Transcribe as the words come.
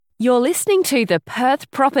You're listening to the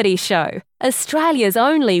Perth Property Show, Australia's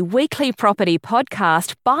only weekly property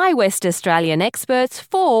podcast by West Australian experts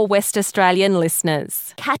for West Australian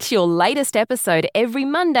listeners. Catch your latest episode every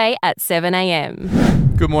Monday at 7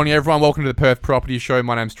 a.m. Good morning, everyone. Welcome to the Perth Property Show.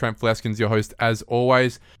 My name's Trent Fleskins, your host as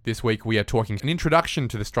always. This week we are talking an introduction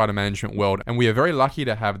to the Strata Management world, and we are very lucky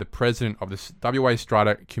to have the president of the WA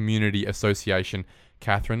Strata Community Association,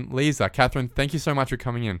 Catherine Lezer. Catherine, thank you so much for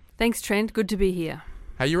coming in. Thanks, Trent. Good to be here.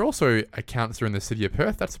 Hey, you're also a councillor in the City of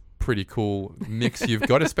Perth. That's a pretty cool mix you've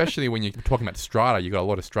got, especially when you're talking about strata. You've got a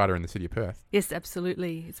lot of strata in the City of Perth. Yes,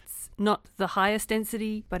 absolutely. It's not the highest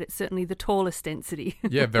density, but it's certainly the tallest density.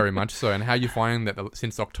 Yeah, very much so. And how are you finding that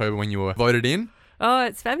since October when you were voted in? Oh,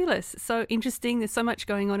 it's fabulous. It's so interesting. There's so much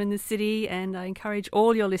going on in the city, and I encourage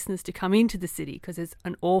all your listeners to come into the city because there's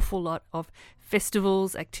an awful lot of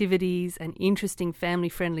festivals, activities, and interesting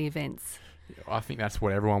family-friendly events. I think that's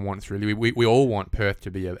what everyone wants, really. We all want Perth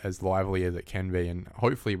to be as lively as it can be, and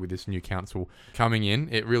hopefully with this new council coming in,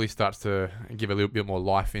 it really starts to give a little bit more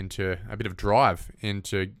life into a bit of drive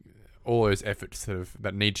into all those efforts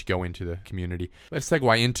that need to go into the community. Let's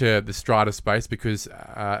segue into the strata space because,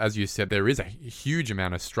 as you said, there is a huge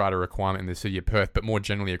amount of strata requirement in the City of Perth, but more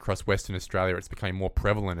generally across Western Australia, it's becoming more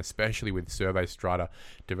prevalent, especially with survey strata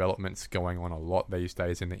developments going on a lot these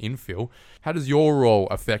days in the infill. How does your role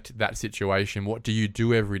affect that situation? What do you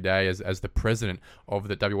do every day as the president of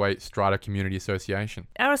the WA Strata Community Association?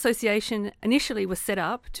 Our association initially was set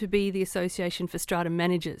up to be the Association for Strata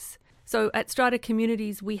Managers. So at Strata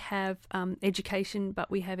Communities, we have education,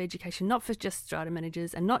 but we have education not for just strata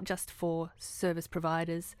managers and not just for service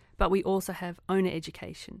providers, but we also have owner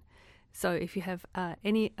education. So if you have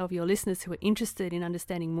any of your listeners who are interested in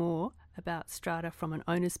understanding more about strata from an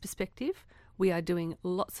owner's perspective, we are doing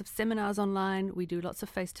lots of seminars online. We do lots of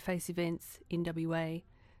face-to-face events in WA.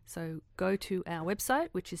 So go to our website,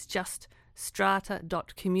 which is just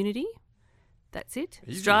strata.community. That's it.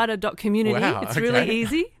 Easy. Strata.community. Wow, it's okay. really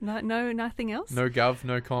easy. No, nothing else. No gov,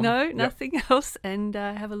 no com? No, Yep. nothing else. And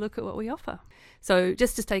have a look at what we offer. So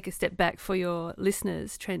just to take a step back for your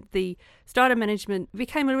listeners, Trent, the strata management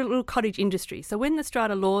became a little cottage industry. So when the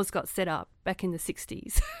strata laws got set up back in the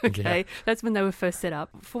 60s, that's when they were first set up.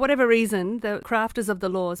 For whatever reason, the crafters of the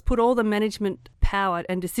laws put all the management power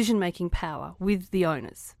and decision-making power with the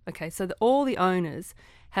owners. Okay, so all the owners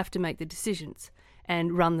have to make the decisions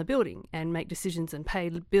and run the building and make decisions and pay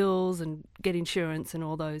bills and get insurance and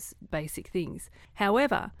all those basic things.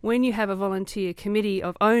 However, when you have a volunteer committee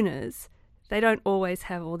of owners, they don't always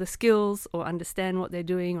have all the skills or understand what they're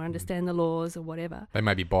doing or understand the laws or whatever. They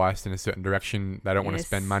may be biased in a certain direction. They don't want to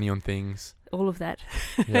spend money on things. All of that.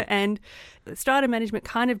 Yep. And strata management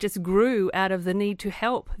kind of just grew out of the need to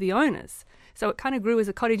help the owners. So it kind of grew as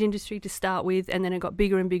a cottage industry to start with, and then it got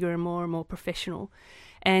bigger and bigger and more professional.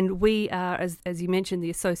 And we are, as you mentioned,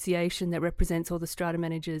 the association that represents all the strata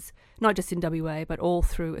managers, not just in WA, but all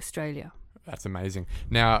through Australia. That's amazing.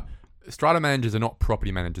 Now, strata managers are not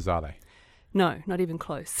property managers, are they? No, not even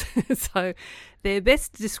close. So their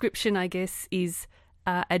best description, I guess, is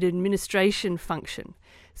an administration function.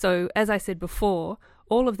 So as I said before,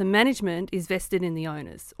 all of the management is vested in the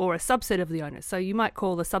owners or a subset of the owners. So you might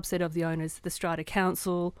call the subset of the owners the Strata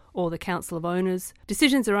Council or the Council of Owners.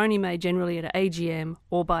 Decisions are only made generally at an AGM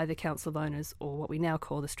or by the Council of Owners or what we now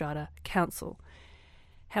call the Strata Council.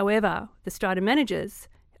 However, the Strata Managers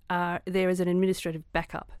are there as an administrative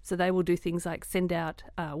backup. So they will do things like send out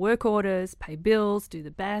work orders, pay bills, do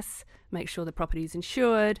the BAS, make sure the property is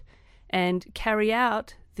insured, and carry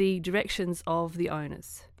out the directions of the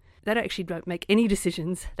owners. They actually don't make any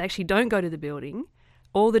decisions. They actually don't go to the building.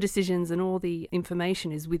 All the decisions and all the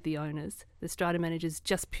information is with the owners. The strata managers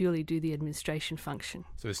just purely do the administration function.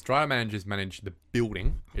 So the strata managers manage the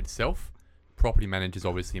building itself. Property managers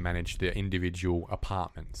obviously manage the individual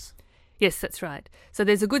apartments. Yes, that's right. So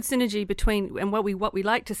there's a good synergy between, and what we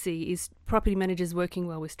like to see is property managers working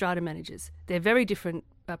well with strata managers. They're very different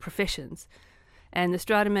professions. And the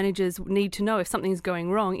strata managers need to know if something's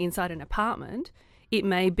going wrong inside an apartment. It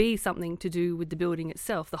may be something to do with the building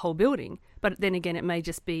itself, the whole building, but then again, it may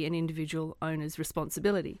just be an individual owner's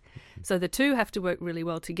responsibility. So the two have to work really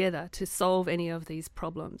well together to solve any of these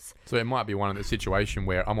problems. So it might be one of the situation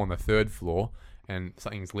where I'm on the 3rd floor and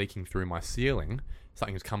something's leaking through my ceiling.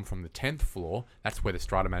 Something has come from the 10th floor. That's where the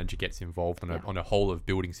strata manager gets involved on a whole of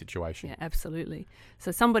building situation. Yeah, absolutely.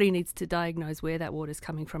 So somebody needs to diagnose where that water is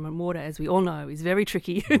coming from, and water, as we all know, is very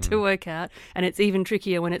tricky to work out, and it's even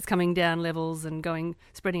trickier when it's coming down levels and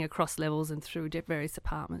spreading across levels and through various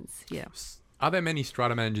apartments. Yeah. Are there many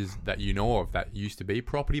strata managers that you know of that used to be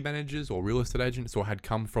property managers or real estate agents or had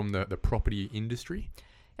come from the property industry?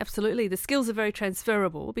 Absolutely. The skills are very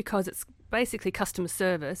transferable because it's basically customer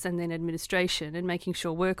service and then administration and making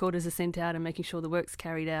sure work orders are sent out and making sure the work's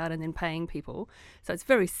carried out and then paying people. So it's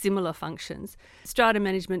very similar functions. Strata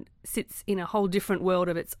management sits in a whole different world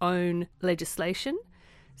of its own legislation.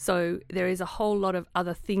 So there is a whole lot of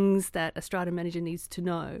other things that a strata manager needs to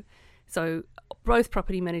know. So both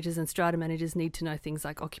property managers and strata managers need to know things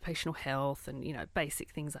like occupational health and, basic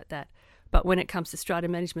things like that. But when it comes to strata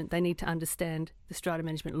management, they need to understand the strata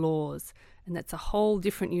management laws, and that's a whole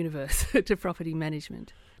different universe to property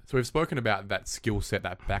management. So we've spoken about that skill set,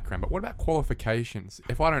 that background, but what about qualifications?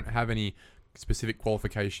 If I don't have any specific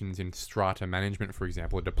qualifications in strata management, for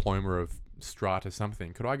example, a diploma of strata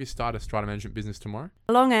something, could I just start a strata management business tomorrow?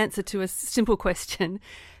 A long answer to a simple question.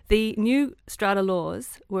 The new strata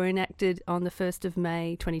laws were enacted on the 1st of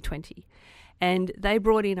May 2020. And they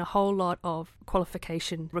brought in a whole lot of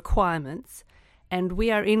qualification requirements, and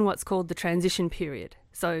we are in what's called the transition period.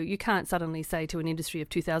 So you can't suddenly say to an industry of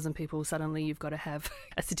 2,000 people, suddenly you've got to have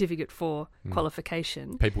a certificate for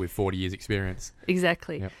qualification. People with 40 years experience.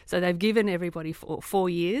 Exactly. Yep. So they've given everybody 4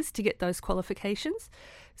 years to get those qualifications.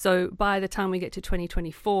 So by the time we get to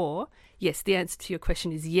 2024, yes, the answer to your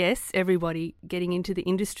question is yes, everybody getting into the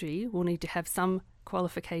industry will need to have some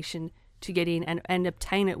qualification to get in and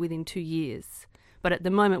obtain it within 2 years. But at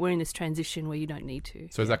the moment, we're in this transition where you don't need to.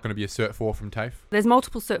 So is that going to be a Cert 4 from TAFE? There's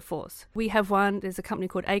multiple Cert 4s. We have one. There's a company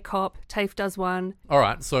called ACOP. TAFE does one. All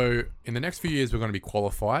right. So in the next few years, we're going to be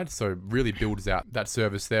qualified. So really builds out that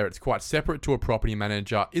service there. It's quite separate to a property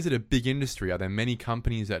manager. Is it a big industry? Are there many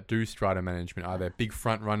companies that do strata management? Are there big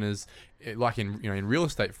front runners? Like in real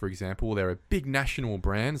estate, for example, there are big national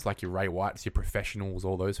brands like your Ray Whites, your Professionals,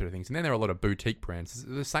 all those sort of things. And then there are a lot of boutique brands. Is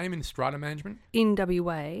it the same in strata management? In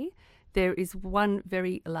WA, there is one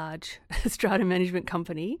very large strata management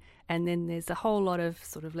company, and then there's a whole lot of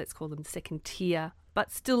sort of, let's call them second tier,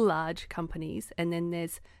 but still large companies. And then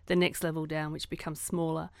there's the next level down, which becomes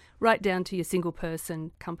smaller, right down to your single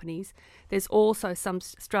person companies. There's also some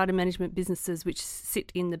strata management businesses which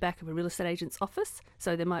sit in the back of a real estate agent's office.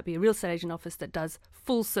 So there might be a real estate agent office that does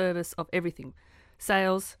full service of everything: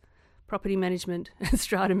 sales, property management, and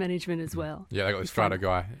strata management as well. Yeah, they got the strata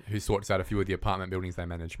guy who sorts out a few of the apartment buildings they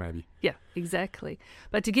manage, maybe. Yeah, exactly.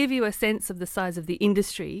 But to give you a sense of the size of the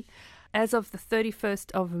industry, as of the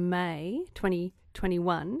 31st of May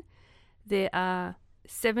 2021, there are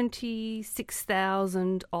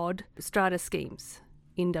 76,000 odd strata schemes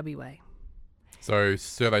in WA. So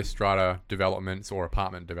survey strata developments or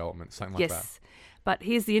apartment developments, something like that. Yes. But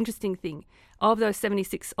here's the interesting thing. Of those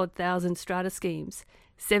 76,000 strata schemes,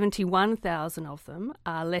 71,000 of them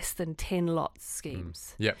are less than 10 lots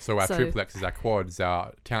schemes. Yeah, so our triplexes, our quads,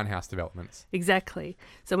 our townhouse developments. Exactly.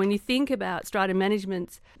 So when you think about strata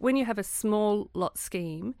management, when you have a small lot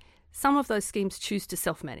scheme, some of those schemes choose to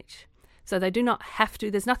self-manage. So they do not have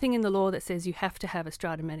to. There's nothing in the law that says you have to have a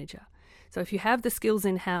strata manager. So if you have the skills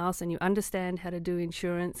in-house and you understand how to do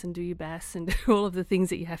insurance and do your BAS and do all of the things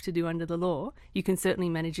that you have to do under the law, you can certainly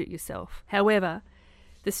manage it yourself. However,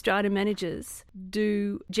 the strata managers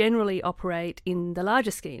do generally operate in the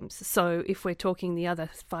larger schemes. So if we're talking the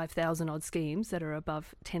other 5,000 odd schemes that are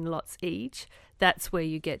above 10 lots each, that's where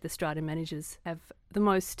you get the strata managers have the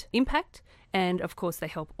most impact. And of course, they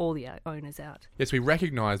help all the owners out. Yes, we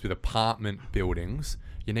recognise with apartment buildings,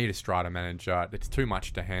 you need a strata manager. It's too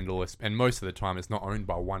much to handle, and most of the time it's not owned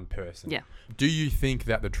by one person. Yeah. Do you think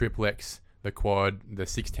that the triplex, the quad, the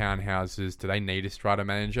 6 townhouses, do they need a strata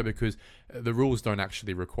manager? Because the rules don't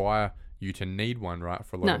actually require you to need one, right,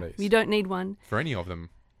 for a lot of these. No, you don't need one. For any of them.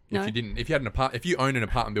 No. If you own an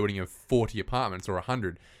apartment building of 40 apartments or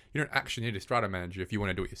 100, you don't actually need a strata manager if you want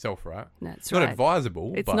to do it yourself, right? That's it's not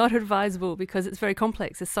advisable. It's not advisable because it's very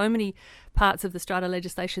complex. There's so many parts of the strata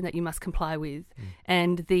legislation that you must comply with,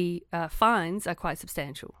 and the fines are quite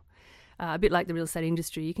substantial. A bit like the real estate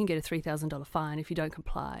industry, you can get a $3,000 fine if you don't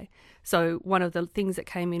comply. So one of the things that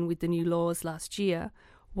came in with the new laws last year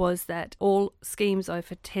was that all schemes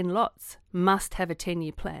over 10 lots must have a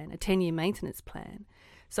 10-year plan, a 10-year maintenance plan.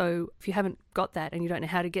 So if you haven't got that and you don't know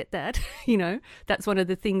how to get that, that's one of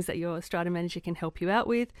the things that your strata manager can help you out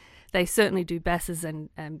with. They certainly do BASs and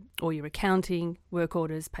or your accounting, work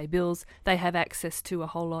orders, pay bills. They have access to a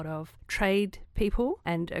whole lot of trade people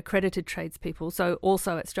and accredited tradespeople. So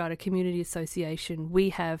also at Strata Community Association, we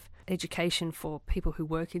have education for people who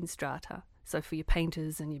work in strata. So for your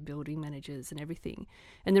painters and your building managers and everything.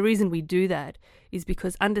 And the reason we do that is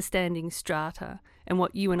because understanding strata and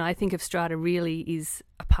what you and I think of strata really is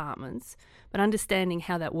apartments, but understanding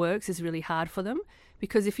how that works is really hard for them,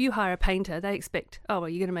 because if you hire a painter, they expect, you're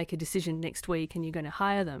going to make a decision next week and you're going to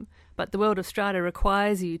hire them. But the world of strata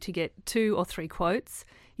requires you to get 2 or 3 quotes.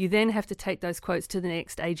 You then have to take those quotes to the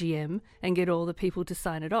next AGM and get all the people to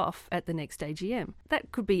sign it off at the next AGM.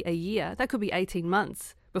 That could be a year. That could be 18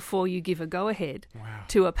 months before you give a go-ahead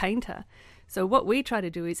to a painter. So what we try to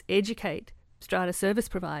do is educate strata service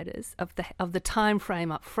providers of the time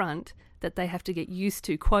frame up front that they have to get used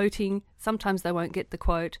to quoting. Sometimes they won't get the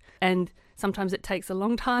quote, and sometimes it takes a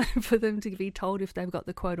long time for them to be told if they've got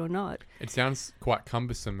the quote or not. It sounds quite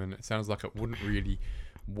cumbersome, and it sounds like it wouldn't really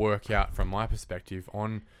work out from my perspective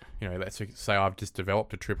on, let's say I've just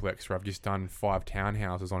developed a triplex, or I've just done 5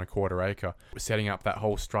 townhouses on a quarter acre. Setting up that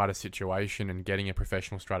whole strata situation and getting a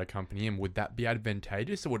professional strata company in, would that be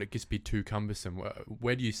advantageous, or would it just be too cumbersome?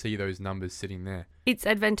 Where do you see those numbers sitting there? It's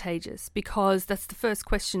advantageous, because that's the first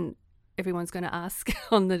question everyone's going to ask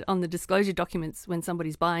on the disclosure documents when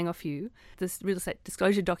somebody's buying off you. The real estate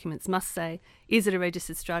disclosure documents must say, is it a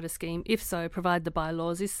registered strata scheme? If so, provide the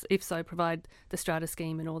bylaws. If so, provide the strata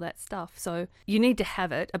scheme and all that stuff. So you need to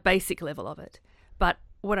have it, a basic level of it. But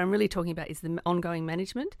what I'm really talking about is the ongoing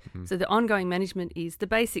management. Mm-hmm. So the ongoing management is the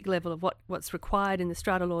basic level of what's required in the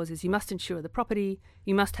strata laws is you must insure the property,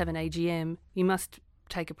 you must have an AGM, you must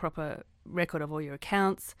take a proper record of all your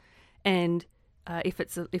accounts, and if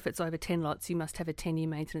it's over 10 lots, you must have a 10-year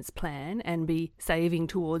maintenance plan and be saving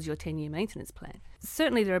towards your 10-year maintenance plan.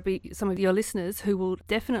 Certainly there will be some of your listeners who will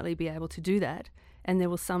definitely be able to do that, and there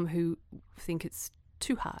will some who think it's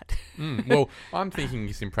too hard. Well, I'm thinking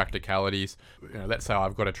just in practicalities. Let's say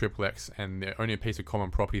I've got a triplex and the only piece of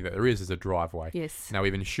common property that there is a driveway. Yes. Now,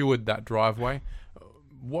 we've insured that driveway.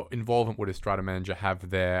 What involvement would a strata manager have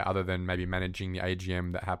there other than maybe managing the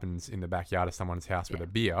AGM that happens in the backyard of someone's house with a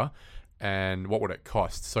beer? And what would it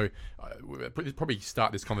cost? So we'll probably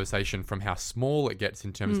start this conversation from how small it gets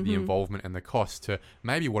in terms of the involvement and the cost to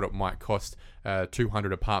maybe what it might cost a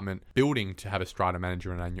 200 apartment building to have a strata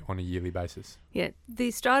manager on a yearly basis. Yeah,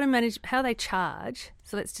 the strata manager, how they charge,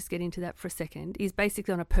 so let's just get into that for a second, is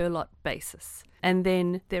basically on a per lot basis. And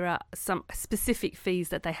then there are some specific fees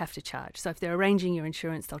that they have to charge. So if they're arranging your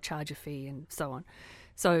insurance, they'll charge a fee and so on.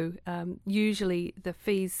 So usually the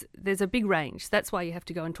fees, there's a big range. That's why you have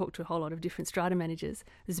to go and talk to a whole lot of different strata managers.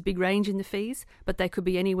 There's a big range in the fees, but they could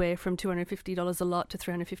be anywhere from $250 a lot to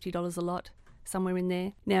 $350 a lot, somewhere in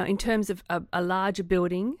there. Now, in terms of a larger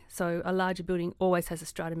building, so a larger building always has a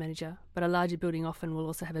strata manager, but a larger building often will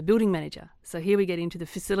also have a building manager. So here we get into the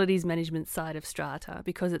facilities management side of strata,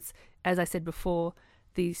 because it's, as I said before,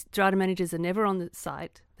 the strata managers are never on the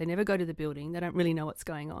site. They never go to the building. They don't really know what's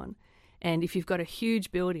going on. And if you've got a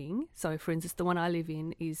huge building, so for instance, the one I live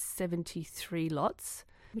in is 73 lots,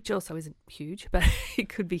 which also isn't huge, but it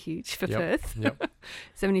could be huge for Perth.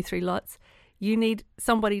 73 lots. You need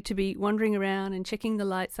somebody to be wandering around and checking the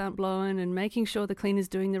lights aren't blowing and making sure the cleaner's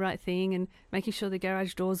doing the right thing and making sure the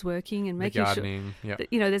garage door's working and making sure that,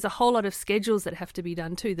 there's a whole lot of schedules that have to be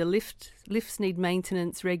done too. The lifts need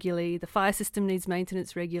maintenance regularly. The fire system needs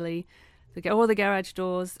maintenance regularly. All the garage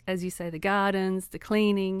doors, as you say, the gardens, the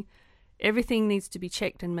cleaning. Everything needs to be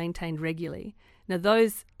checked and maintained regularly. Now,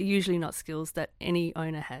 those are usually not skills that any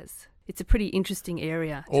owner has. It's a pretty interesting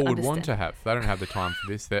area to understand. Or would want to have. They don't have the time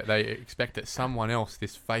for this. They expect that someone else,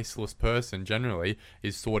 this faceless person generally,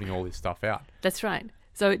 is sorting all this stuff out. That's right.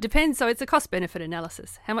 So it depends. So it's a cost-benefit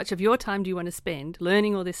analysis. How much of your time do you want to spend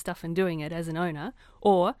learning all this stuff and doing it as an owner?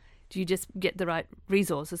 Or do you just get the right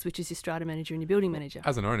resources, which is your strata manager and your building manager?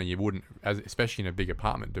 As an owner, you wouldn't, especially in a big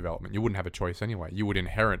apartment development, you wouldn't have a choice anyway. You would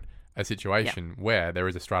inherit a situation where there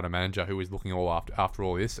is a strata manager who is looking after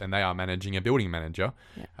all this, and they are managing a building manager,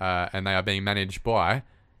 and they are being managed by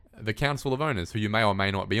the council of owners, who you may or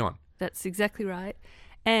may not be on. That's exactly right.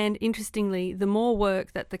 And interestingly, the more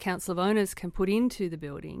work that the council of owners can put into the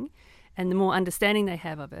building and the more understanding they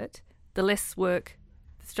have of it, the less work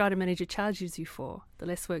the strata manager charges you for, the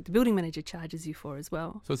less work the building manager charges you for as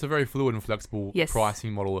well. So it's a very fluid and flexible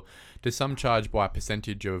pricing model. Does some charge by a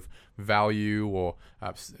percentage of value, or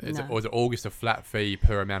is it all just a flat fee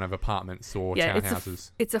per amount of apartments or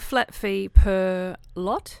townhouses? It's a flat fee per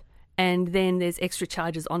lot, and then there's extra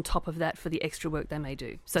charges on top of that for the extra work they may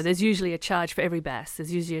do. So there's usually a charge for every BAS.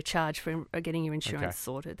 There's usually a charge for getting your insurance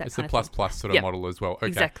sorted. It's a plus sort of model as well. Okay.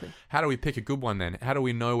 Exactly. How do we pick a good one then? How do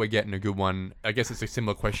we know we're getting a good one? I guess it's a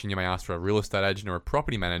similar question you may ask for a real estate agent or a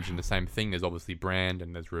property manager, and the same thing. There's obviously brand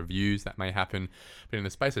and there's reviews that may happen. But in the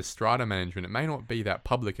space of strata management, it may not be that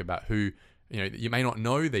public about who, you may not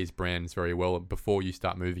know these brands very well before you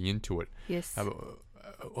start moving into it. Yes.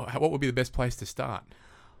 What would be the best place to start?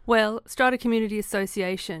 Well, Strata Community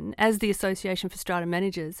Association, as the Association for Strata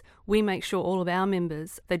Managers, we make sure all of our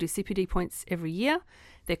members, they do CPD points every year,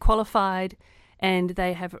 they're qualified, and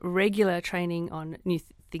they have regular training on new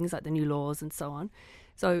things like the new laws and so on.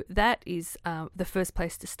 So that is the first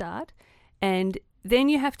place to start. And then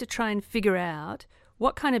you have to try and figure out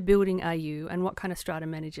what kind of building are you and what kind of strata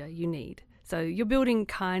manager you need. So your building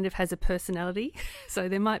kind of has a personality. So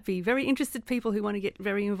there might be very interested people who want to get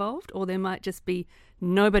very involved, or there might just be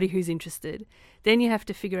nobody who's interested. Then you have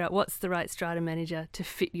to figure out what's the right strata manager to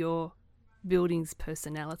fit your building's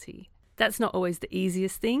personality. That's not always the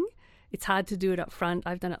easiest thing. It's hard to do it up front.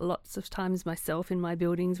 I've done it lots of times myself in my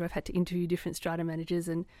buildings where I've had to interview different strata managers,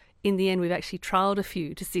 and in the end we've actually trialled a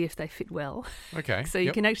few to see if they fit well. Okay. So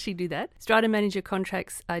you can actually do that. Strata manager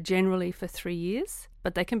contracts are generally for 3 years,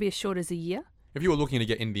 but they can be as short as a year. If you were looking to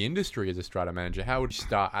get in the industry as a strata manager, how would you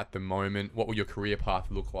start at the moment? What would your career path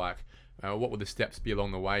look like? What would the steps be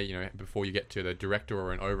along the way, before you get to the director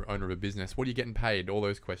or an owner of a business? What are you getting paid? All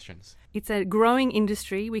those questions. It's a growing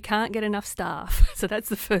industry. We can't get enough staff. So that's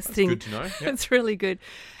the first thing. Good to know. Yep. That's really good.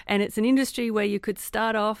 And it's an industry where you could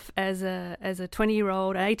start off as a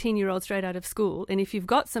 20-year-old, an 18-year-old straight out of school. And if you've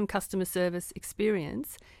got some customer service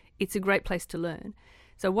experience, it's a great place to learn.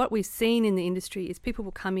 So what we've seen in the industry is people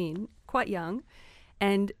will come in quite young,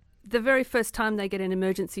 and the very first time they get an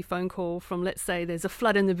emergency phone call from, let's say, there's a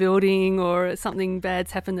flood in the building or something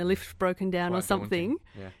bad's happened, the lift's broken down or something,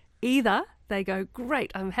 either they go,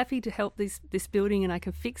 great, I'm happy to help this building and I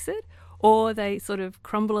can fix it, or they sort of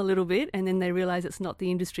crumble a little bit and then they realise it's not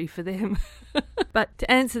the industry for them. But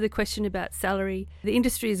to answer the question about salary, the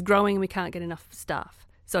industry is growing and we can't get enough staff.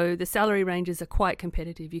 So the salary ranges are quite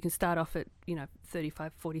competitive. You can start off at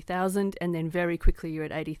 35,000, 40,000, and then very quickly you're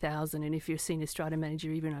at 80,000. And if you're a senior strata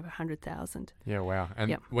manager, even over 100,000. Yeah, wow.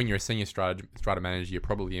 And when you're a senior strata manager, you're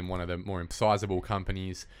probably in one of the more sizable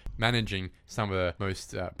companies managing some of the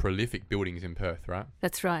most prolific buildings in Perth, right?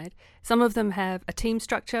 That's right. Some of them have a team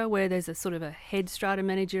structure where there's a sort of a head strata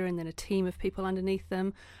manager and then a team of people underneath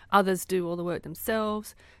them. Others do all the work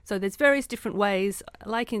themselves. So there's various different ways,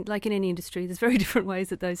 like in any industry, there's very different ways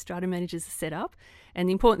that those strata managers are set up. And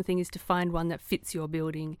the important thing is to find one that fits your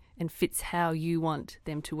building and fits how you want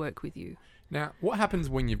them to work with you. Now, what happens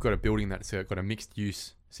when you've got a building that's got a mixed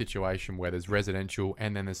use situation where there's residential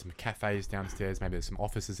and then there's some cafes downstairs, maybe there's some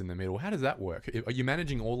offices in the middle? How does that work? Are you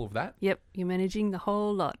managing all of that? Yep, you're managing the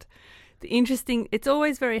whole lot. It's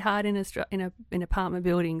always very hard in apartment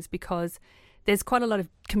buildings because there's quite a lot of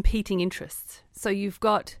competing interests. So you've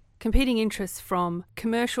got competing interests from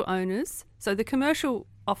commercial owners. So the commercial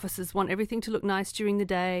offices want everything to look nice during the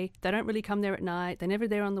day. They don't really come there at night. They're never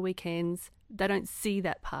there on the weekends. They don't see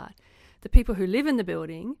that part. The people who live in the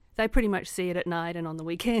building, they pretty much see it at night and on the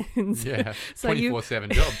weekends. Yeah, so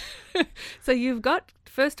 24/7 job. So you've got,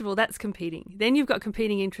 first of all, that's competing. Then you've got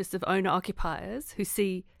competing interests of owner-occupiers who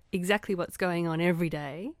see exactly what's going on every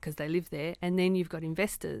day because they live there. And then you've got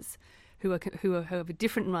investors who have a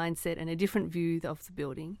different mindset and a different view of the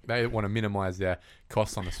building. They want to minimise their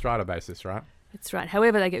costs on the strata basis, right? That's right.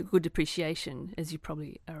 However, they get good depreciation, as you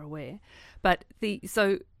probably are aware. But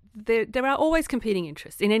there are always competing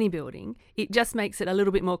interests in any building. It just makes it a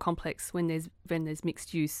little bit more complex when there's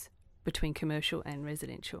mixed use between commercial and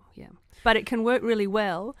residential. Yeah, but it can work really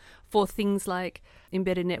well for things like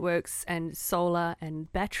embedded networks and solar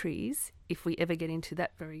and batteries. If we ever get into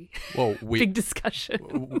that very big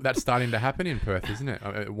discussion, that's starting to happen in Perth, isn't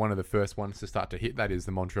it? One of the first ones to start to hit that is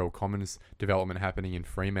the Montreal Commons development happening in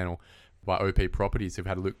Fremantle by OP Properties, who've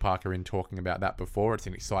had Luke Parker in talking about that before. It's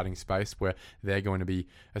an exciting space where they're going to be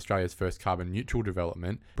Australia's first carbon neutral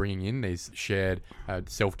development, bringing in these shared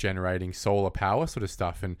self-generating solar power sort of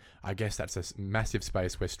stuff. And I guess that's a massive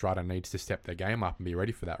space where Strata needs to step their game up and be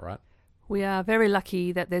ready for that, right? We are very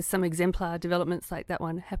lucky that there's some exemplar developments like that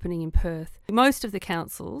one happening in Perth. Most of the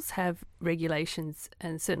councils have regulations,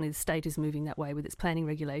 and certainly the state is moving that way with its planning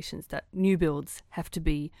regulations, that new builds have to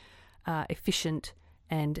be efficient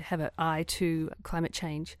and have an eye to climate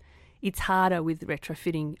change. It's harder with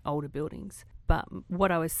retrofitting older buildings. But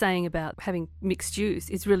what I was saying about having mixed use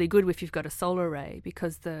is really good if you've got a solar array,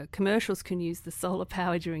 because the commercials can use the solar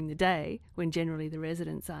power during the day when generally the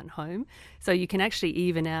residents aren't home. So you can actually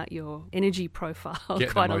even out your energy profile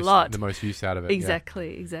quite a lot. The most use out of it.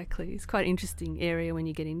 Exactly. It's quite an interesting area when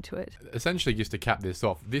you get into it. Essentially, just to cap this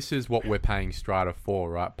off, this is what we're paying Strata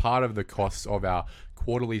for, right? Part of the costs of our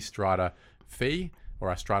quarterly Strata fee, or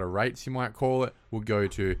our strata rates, you might call it, will go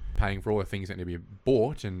to paying for all the things that need to be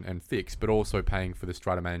bought and fixed, but also paying for the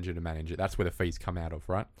strata manager to manage it. That's where the fees come out of,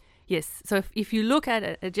 right? Yes. So if you look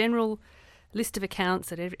at a general list of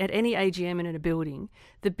accounts at any AGM and in a building,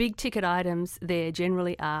 the big ticket items there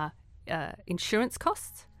generally are insurance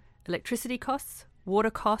costs, electricity costs, water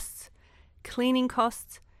costs, cleaning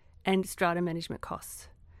costs, and strata management costs.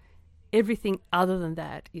 Everything other than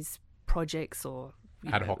that is projects or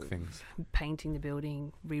ad hoc things. Painting the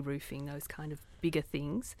building, re-roofing, those kind of bigger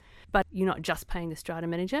things. But you're not just paying the strata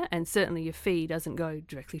manager, and certainly your fee doesn't go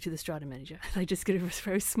directly to the strata manager. They just get a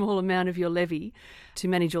very small amount of your levy to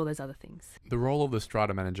manage all those other things. The role of the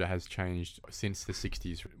strata manager has changed since the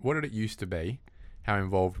 60s. What did it used to be? How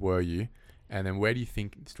involved were you? And then where do you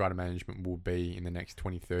think strata management will be in the next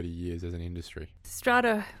 20, 30 years as an industry?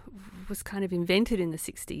 Strata was kind of invented in the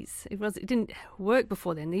 60s. It didn't work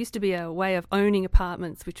before then. There used to be a way of owning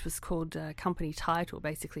apartments which was called company title.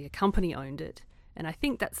 Basically, a company owned it. And I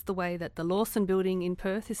think that's the way that the Lawson building in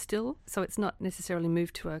Perth is still. So it's not necessarily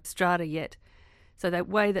moved to a strata yet. So that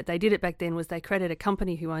way that they did it back then was they created a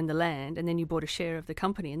company who owned the land, and then you bought a share of the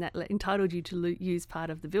company, and that entitled you to use part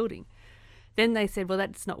of the building. Then they said, well,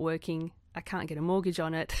 that's not working. I can't get a mortgage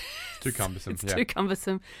on it. It's too cumbersome. It's too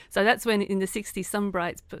cumbersome. So that's when in the 60s some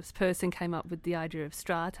bright person came up with the idea of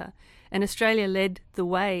strata. And Australia led the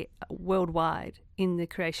way worldwide in the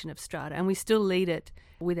creation of strata. And we still lead it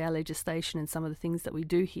with our legislation and some of the things that we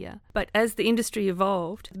do here. But as the industry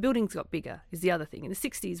evolved, the buildings got bigger is the other thing. In the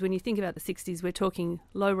 60s, when you think about the 60s, we're talking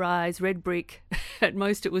low rise, red brick. At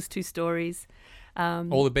most it was 2 stories.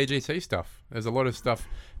 All the BGC stuff. There's a lot of stuff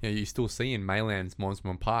you still see in Maylands,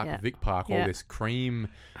 Monsmond Park, Vic Park, all this cream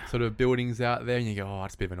sort of buildings out there, and you go, oh,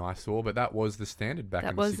 it's a bit of an eyesore, but that was the standard back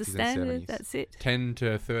in the 60s and 70s. That's it. 10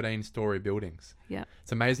 to 13 story buildings. Yeah.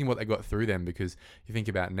 It's amazing what they got through them, because you think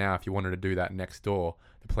about now, if you wanted to do that next door,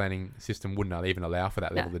 the planning system wouldn't even allow for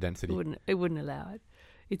that level of density. It wouldn't allow it.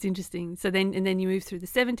 It's interesting. So then you move through the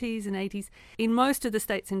 70s and 80s. In most of the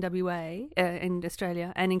states in WA, in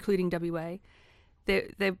Australia, and including WA,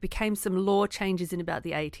 there became some law changes in about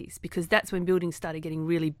the 80s, because that's when buildings started getting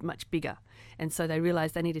really much bigger. And so they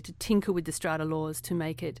realised they needed to tinker with the strata laws to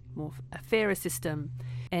make it more a fairer system.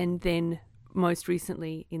 And then most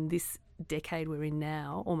recently, in this decade we're in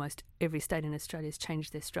now, almost every state in Australia has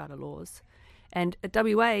changed their strata laws. And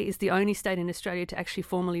WA is the only state in Australia to actually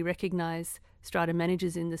formally recognise strata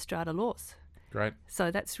managers in the strata laws. Great.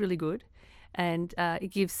 So that's really good. And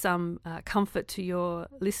it gives some comfort to your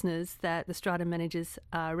listeners that the strata managers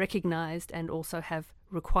are recognised and also have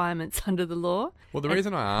requirements under the law. Well, the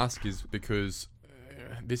reason I ask is because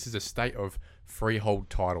this is a state of freehold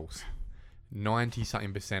titles.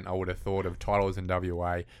 90-something% I would have thought of titles in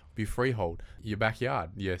WA would be freehold. Your backyard,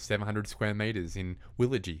 your 700 square metres in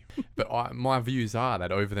Willagee. But my views are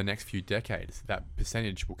that over the next few decades, that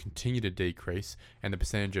percentage will continue to decrease, and the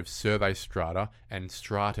percentage of survey strata and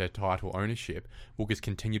strata title ownership will just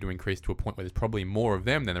continue to increase to a point where there's probably more of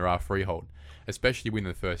them than there are freehold, especially within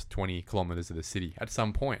the first 20 kilometres of the city at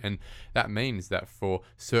some point. And that means that for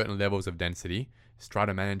certain levels of density,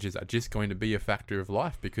 strata managers are just going to be a factor of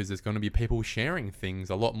life, because there's going to be people sharing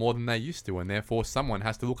things a lot more than they used to, and therefore someone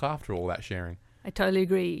has to look after all that sharing. I totally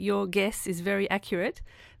agree. Your guess is very accurate.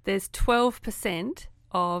 There's 12%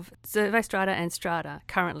 of survey strata and strata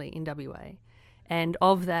currently in WA, and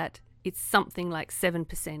of that, it's something like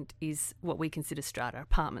 7% is what we consider strata,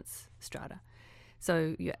 apartments strata.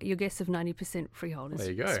 So your guess of 90% freehold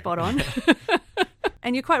is spot on.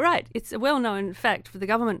 And you're quite right. It's a well-known fact for the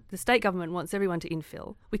government. The state government wants everyone to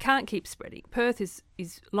infill. We can't keep spreading. Perth is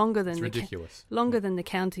longer than longer than the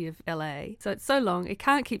county of LA. So it's so long, it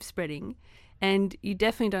can't keep spreading. And you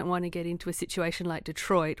definitely don't want to get into a situation like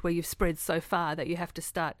Detroit, where you've spread so far that you have to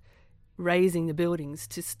start raising the buildings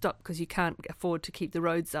to stop, because you can't afford to keep the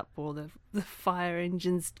roads up, or the fire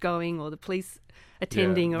engines going, or the police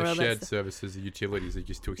attending, or all that stuff. The shared services, the utilities are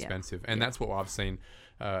just too expensive. And that's what I've seen.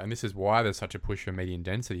 And this is why there's such a push for median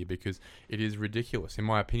density, because it is ridiculous. In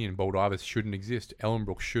my opinion, Baldivis shouldn't exist.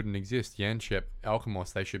 Ellenbrook shouldn't exist. Yanchep,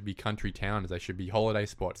 Alkimos, they should be country towns. They should be holiday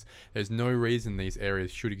spots. There's no reason these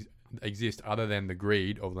areas should exist other than the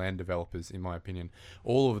greed of land developers, in my opinion.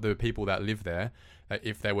 All of the people that live there,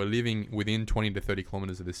 if they were living within 20 to 30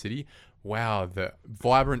 kilometres of the city, wow, the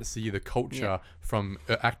vibrancy, the culture from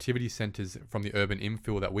activity centres from the urban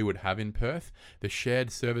infill that we would have in Perth, the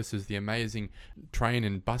shared services, the amazing train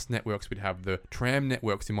and bus networks we'd have, the tram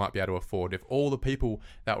networks we might be able to afford, if all the people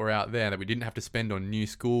that were out there that we didn't have to spend on new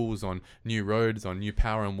schools, on new roads, on new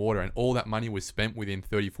power and water, and all that money was spent within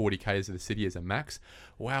 30, 40 k's of the city as a max,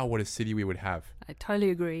 wow, what a city we would have. I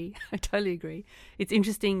totally agree. It's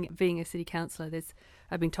interesting being a city councillor.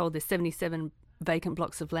 I've been told there's 77 vacant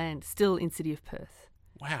blocks of land still in City of Perth.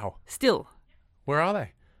 Wow. Still. Where are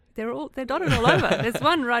they? They're dotted all over. There's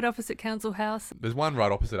one right opposite Council House. There's one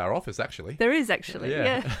right opposite our office, actually. There is, actually,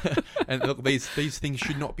 yeah. And look, these things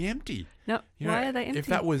should not be empty. No, why are they empty? If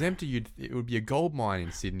that was empty, it would be a gold mine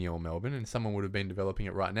in Sydney or Melbourne, and someone would have been developing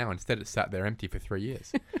it right now. Instead, it sat there empty for 3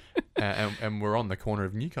 years. And we're on the corner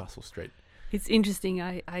of Newcastle Street. It's interesting.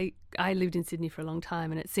 I lived in Sydney for a long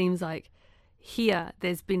time, and it seems like here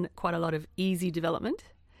there's been quite a lot of easy development,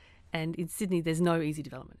 and in Sydney there's no easy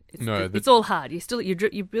development. It's all hard.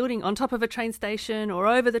 You're building on top of a train station or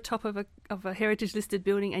over the top of a heritage listed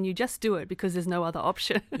building, and you just do it because there's no other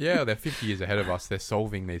option. Yeah, they're 50 years ahead of us. They're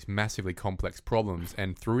solving these massively complex problems,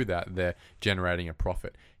 and through that they're generating a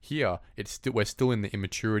profit. Here, we're still in the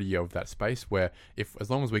immaturity of that space where as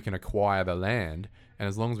long as we can acquire the land and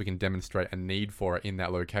as long as we can demonstrate a need for it in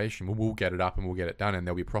that location, we'll get it up and we'll get it done and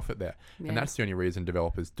there'll be profit there. Yeah. And that's the only reason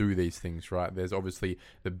developers do these things, right? There's obviously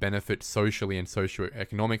the benefit socially and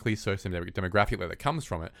socio-economically, socio-demographically that comes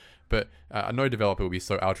from it. But no developer will be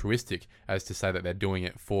so altruistic as to say that they're doing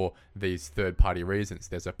it for these third-party reasons.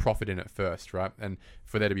 There's a profit in it first, right? And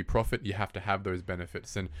for there to be profit, you have to have those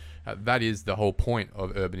benefits. And that is the whole point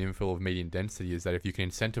of urban infill, of median density, is that if you can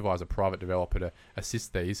incentivize a private developer to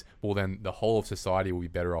assist these, well, then the whole of society will be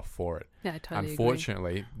better off for it. Yeah, I totally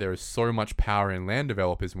Unfortunately, agree. There is so much power in land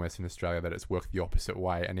developers in Western Australia that it's worked the opposite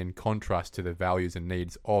way, and in contrast to the values and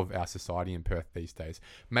needs of our society in Perth these days.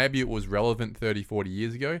 Maybe it was relevant 30, 40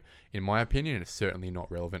 years ago. In my opinion, it's certainly not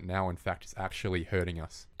relevant now. In fact, it's actually hurting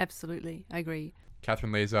us. Absolutely. I agree.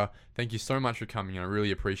 Catherine Lezer, thank you so much for coming. I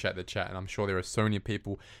really appreciate the chat, and I'm sure there are so many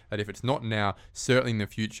people that if it's not now, certainly in the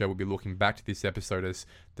future, we'll be looking back to this episode as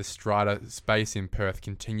the strata space in Perth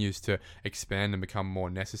continues to expand and become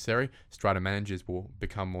more necessary. Strata managers will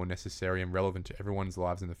become more necessary and relevant to everyone's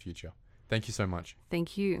lives in the future. Thank you so much.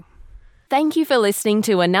 Thank you. Thank you for listening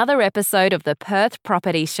to another episode of the Perth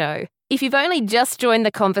Property Show. If you've only just joined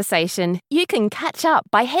the conversation, you can catch up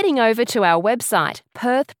by heading over to our website,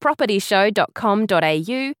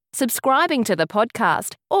 perthpropertyshow.com.au, subscribing to the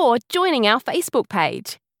podcast, or joining our Facebook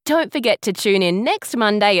page. Don't forget to tune in next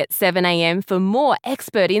Monday at 7 a.m. for more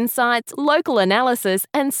expert insights, local analysis,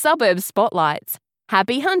 and suburb spotlights.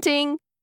 Happy hunting!